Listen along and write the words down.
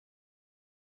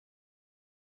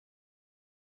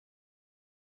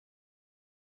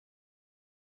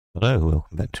Hello,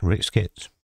 welcome back to Rick's Kits.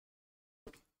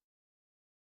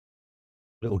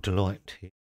 Little delight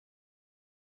here.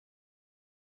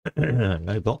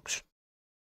 No box.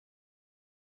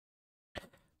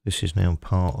 This is now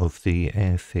part of the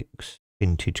Airfix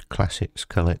Vintage Classics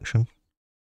collection.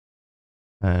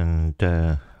 And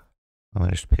I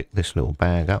managed to pick this little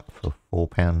bag up for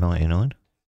 £4.99.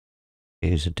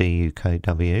 Here's a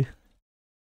DUKW,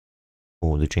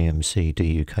 or the GMC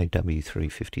DUKW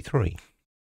 353.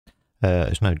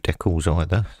 There's no decals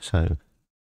either, so a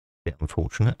bit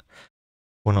unfortunate.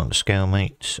 Went on to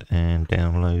Scalemates and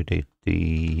downloaded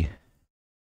the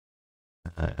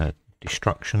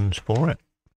instructions for it.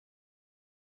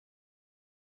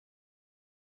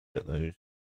 Put those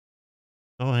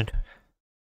aside.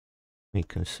 You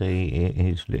can see it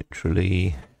is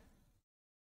literally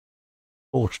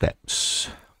 4 steps.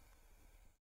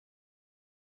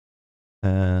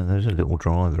 There's a little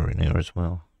driver in here as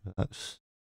well. That's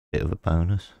a bit of a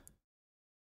bonus.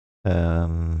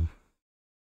 So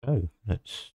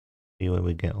let's see where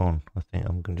we get on. I think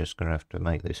I'm just going to have to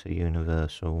make this a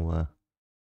universal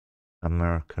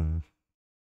American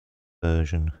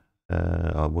version.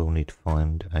 I will need to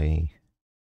find a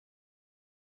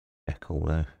decal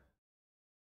though.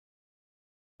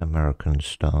 American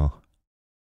Star.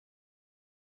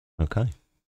 Okay.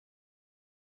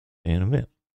 See you in a bit.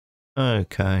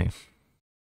 Okay.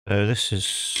 So this is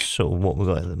sort of what we've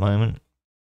got at the moment.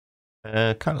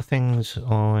 A couple of things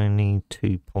I need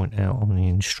to point out on the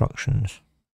instructions.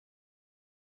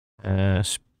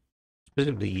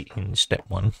 Specifically in step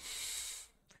 1. I'm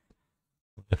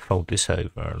going to fold this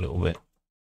over a little bit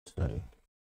so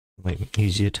make it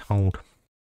easier to hold.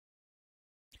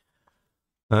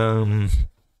 So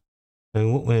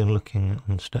what we're looking at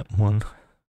on step 1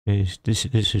 is this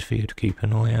is for you to keep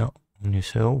an eye out on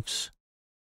yourselves.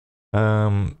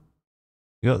 You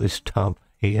got this tub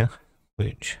here,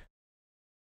 which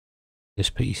this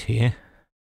piece here,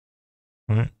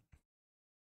 right?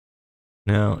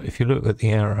 Now, if you look at the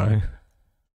arrow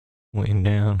pointing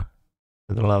down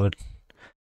to the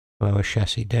lower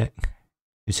chassis deck,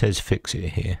 it says fix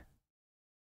it here.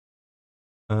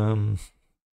 You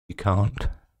can't.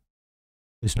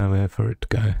 There's nowhere for it to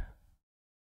go.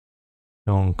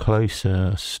 So on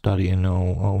closer studying,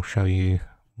 I'll show you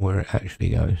where it actually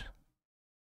goes.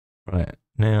 Right,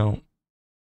 now,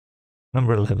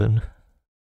 number 11,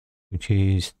 which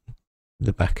is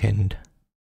the back end,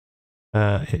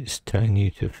 it's telling you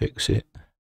to fix it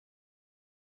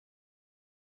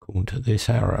according to this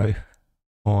arrow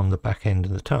on the back end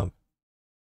of the tub.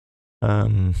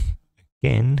 Again,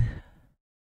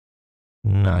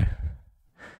 no,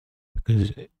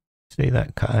 because see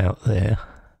that cutout there?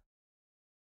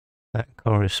 That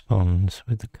corresponds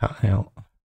with the cutout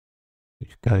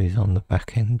which goes on the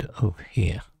back end of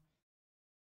here.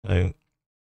 So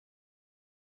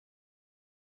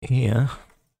here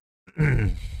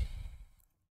you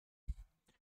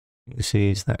can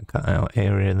see is that cutout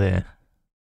area there.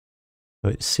 So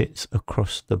it sits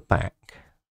across the back.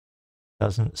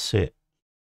 Doesn't sit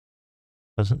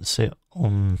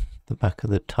on the back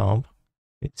of the tub.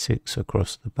 It sits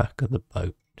across the back of the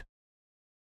boat.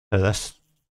 So that's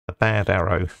a bad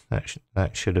arrow.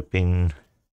 That should have been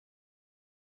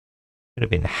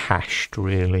hashed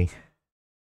really,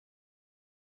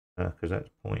 because that's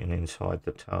pointing inside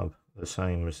the tub, the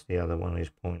same as the other one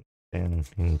is pointing down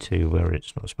into where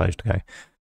it's not supposed to go.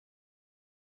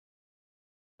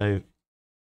 So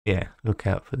yeah, look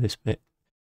out for this bit.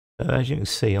 So as you can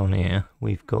see on here,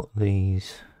 we've got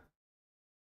these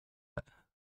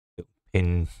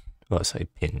pins. Well, I say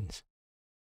pins.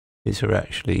 These are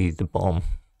actually the bottom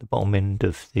end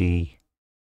of the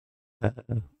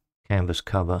canvas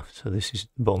cover. So this is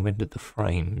the bottom end of the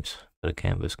frames for the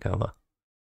canvas cover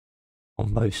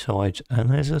on both sides, and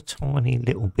there's a tiny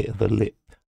little bit of a lip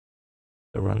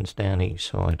that runs down each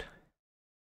side.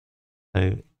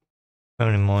 So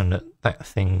bearing in mind that that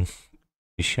thing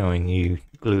is showing you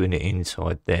gluing it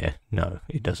inside there. No,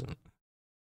 it doesn't.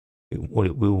 What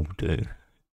it will do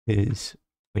is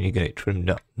when you get it trimmed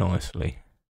up nicely,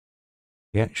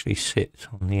 it actually sits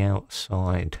on the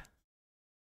outside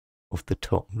of the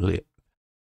top lip.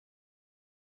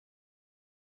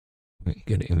 We can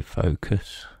get it in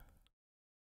focus.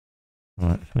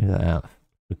 Right, move that out.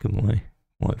 Look at my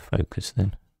white focus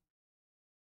then.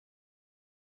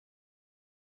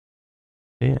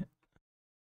 See it?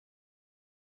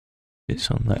 It's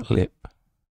on that lip,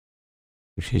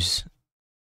 which is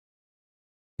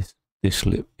this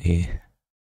lip here.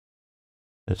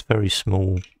 That's very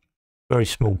small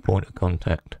point of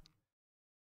contact.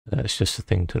 That's just a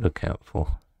thing to look out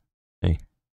for. See?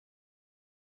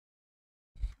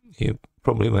 You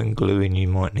Probably when gluing you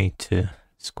might need to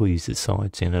squeeze the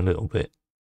sides in a little bit,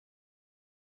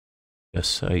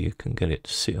 just so you can get it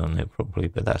to sit on there properly,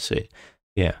 but that's it.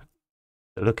 Yeah,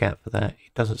 so look out for that.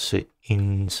 It doesn't sit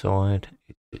inside,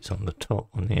 it sits on the top,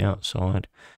 on the outside,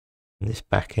 and this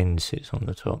back end sits on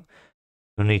the top.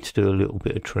 You'll need to do a little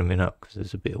bit of trimming up because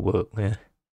there's a bit of work there.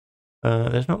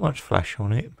 There's not much flash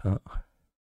on it, but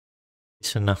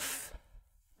it's enough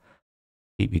to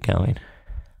keep you going.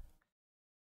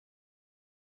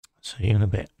 See you in a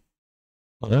bit.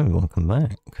 Hello, welcome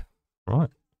back.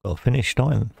 Right, got a finished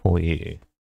item for you.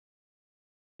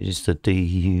 This is the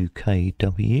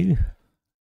DUKW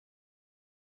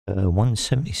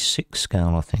 176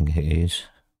 scale, I think it is.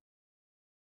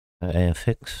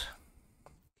 Airfix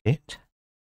kit.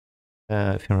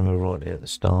 If you remember rightly at the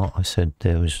start, I said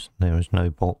there was no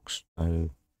box, no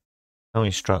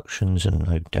instructions, and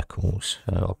no decals.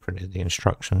 I printed the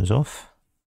instructions off,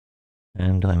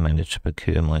 and I managed to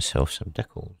procure myself some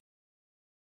decals.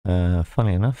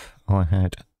 Funny enough, I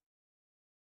had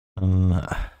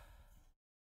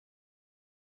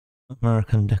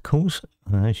American decals,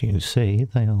 and as you can see,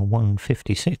 they are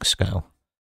 156 scale.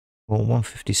 Well,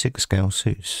 156 scale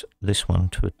suits this one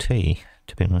to a T,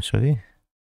 to be honest with you.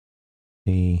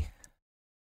 The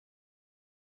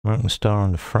American star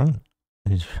on the front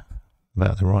is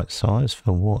about the right size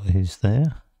for what is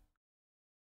there,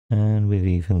 and we've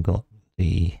even got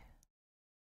the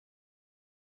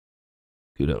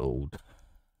good old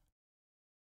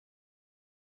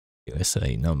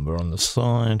USA number on the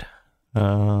side.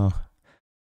 A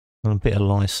bit of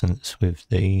license with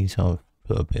these. I've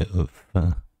put a bit of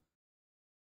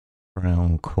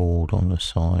brown cord on the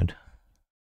side.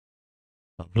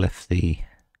 I've left the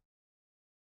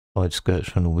side skirts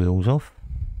from the wheels off.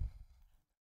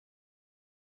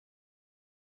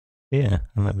 Yeah,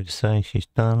 I'm happy to say she's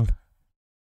done.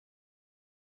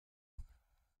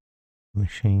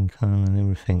 Machine gun and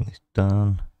everything is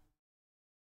done.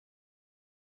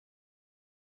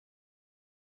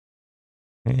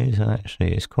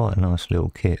 It's quite a nice little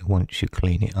kit. Once you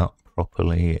clean it up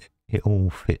properly, it all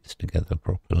fits together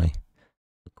properly.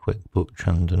 A quick butch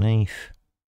underneath.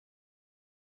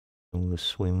 All the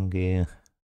swim gear.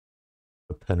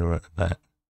 Propeller at the back.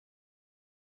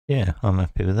 Yeah, I'm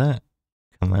happy with that.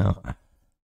 Come out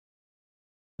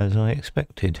as I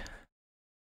expected.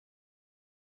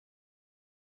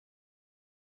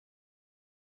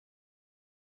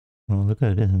 Well, they're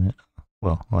good, isn't it?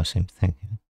 Well, I seem to think.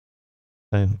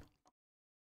 So,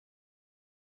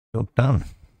 job done.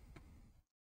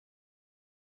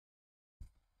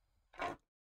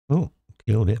 Oh,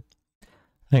 killed it.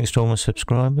 Thanks to all my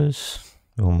subscribers,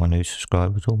 all my new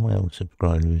subscribers, all my old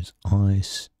subscribers. I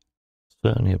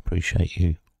certainly appreciate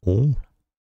you all.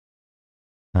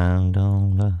 And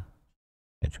I'll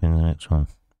catch you in the next one.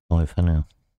 Bye for now.